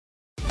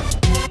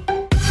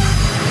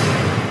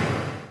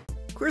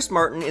Chris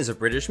Martin is a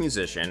British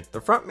musician, the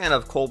frontman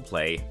of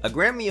Coldplay, a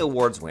Grammy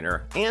Awards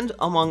winner, and,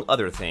 among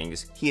other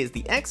things, he is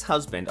the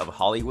ex-husband of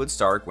Hollywood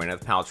star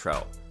Gwyneth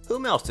Paltrow.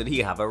 Whom else did he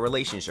have a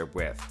relationship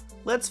with?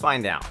 Let's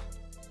find out.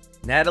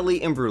 Natalie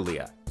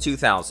Imbruglia,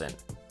 2000.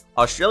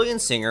 Australian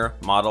singer,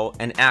 model,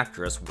 and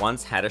actress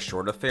once had a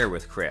short affair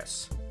with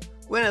Chris.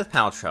 Gwyneth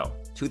Paltrow,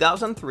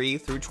 2003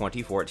 through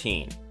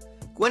 2014.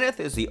 Gwyneth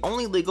is the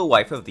only legal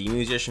wife of the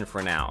musician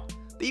for now.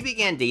 They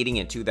began dating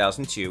in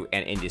 2002,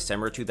 and in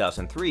December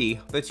 2003,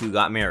 the two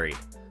got married.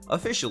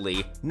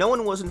 Officially, no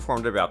one was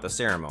informed about the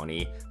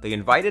ceremony. They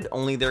invited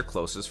only their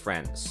closest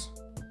friends.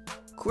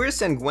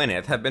 Chris and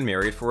Gwyneth have been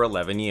married for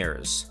 11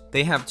 years.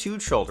 They have two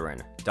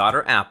children,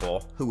 daughter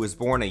Apple, who was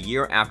born a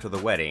year after the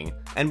wedding,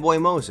 and boy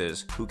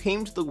Moses, who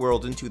came to the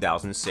world in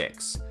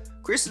 2006.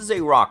 Chris is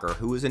a rocker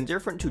who is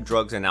indifferent to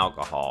drugs and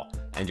alcohol,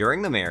 and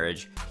during the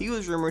marriage, he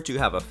was rumored to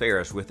have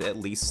affairs with at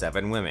least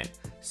 7 women,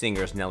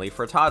 singers Nelly,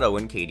 Furtado,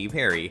 and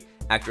Katy,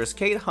 actress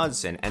Kate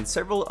Hudson, and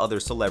several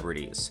other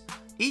celebrities.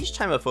 Each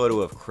time a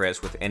photo of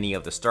Chris with any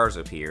of the stars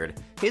appeared,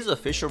 his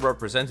official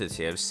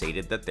representatives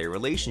stated that their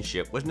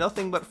relationship was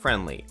nothing but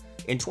friendly.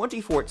 In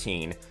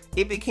 2014,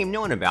 it became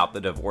known about the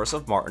divorce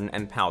of Martin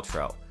and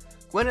Paltrow.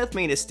 Gwyneth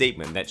made a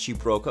statement that she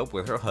broke up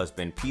with her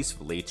husband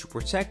peacefully to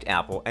protect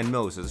Apple and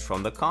Moses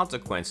from the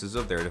consequences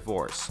of their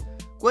divorce.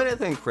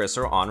 Gwyneth and Chris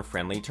are on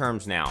friendly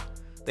terms now.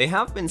 They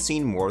have been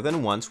seen more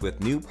than once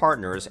with new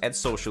partners at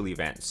social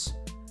events.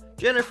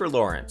 Jennifer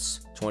Lawrence,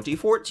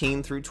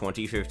 2014 through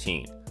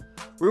 2015.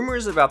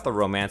 Rumors about the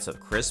romance of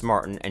Chris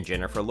Martin and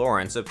Jennifer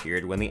Lawrence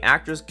appeared when the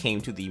actors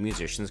came to the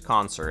musician's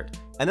concert,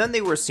 and then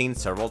they were seen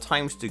several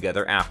times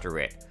together after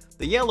it.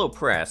 The yellow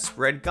press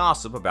spread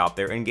gossip about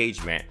their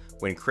engagement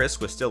when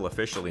Chris was still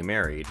officially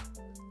married.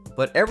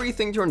 But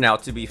everything turned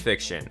out to be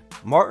fiction.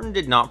 Martin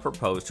did not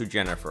propose to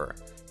Jennifer.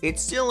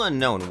 It's still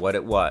unknown what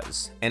it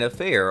was, an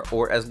affair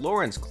or, as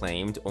Lawrence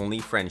claimed, only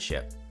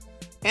friendship.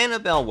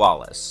 Annabelle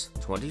Wallis,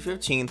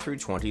 2015 through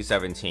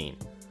 2017.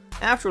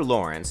 After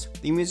Lawrence,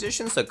 the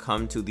musician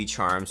succumbed to the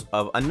charms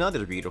of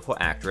another beautiful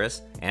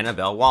actress,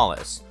 Annabelle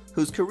Wallis,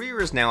 whose career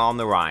is now on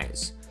the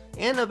rise.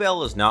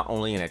 Annabelle is not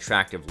only an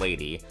attractive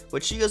lady,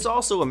 but she is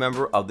also a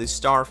member of the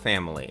Star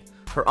family.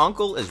 Her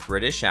uncle is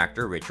British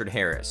actor Richard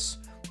Harris.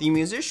 The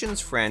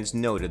musician's friends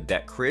noted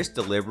that Chris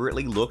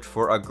deliberately looked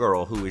for a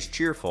girl who is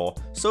cheerful,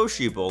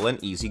 sociable,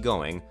 and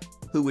easygoing,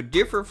 who would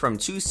differ from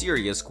too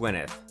serious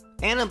Gwyneth.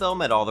 Annabelle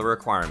met all the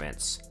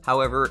requirements.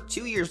 However,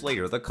 2 years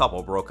later the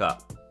couple broke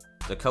up.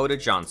 Dakota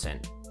Johnson,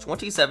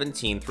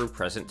 2017 through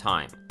present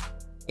time.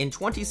 In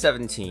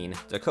 2017,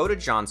 Dakota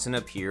Johnson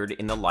appeared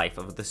in the life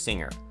of the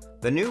singer.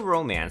 The new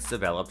romance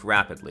developed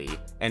rapidly,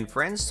 and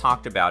friends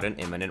talked about an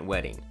imminent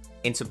wedding.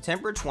 In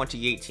September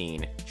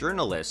 2018,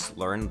 journalists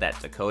learned that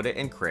Dakota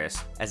and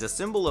Chris, as a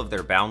symbol of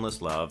their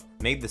boundless love,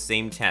 made the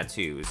same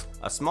tattoos,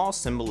 a small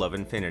symbol of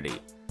infinity.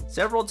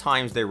 Several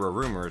times there were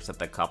rumors that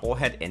the couple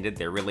had ended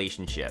their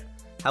relationship.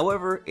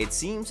 However, it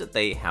seems that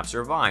they have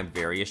survived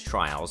various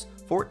trials,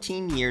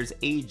 14 years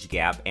age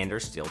gap, and are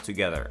still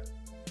together.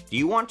 Do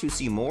you want to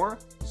see more?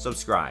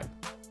 Subscribe.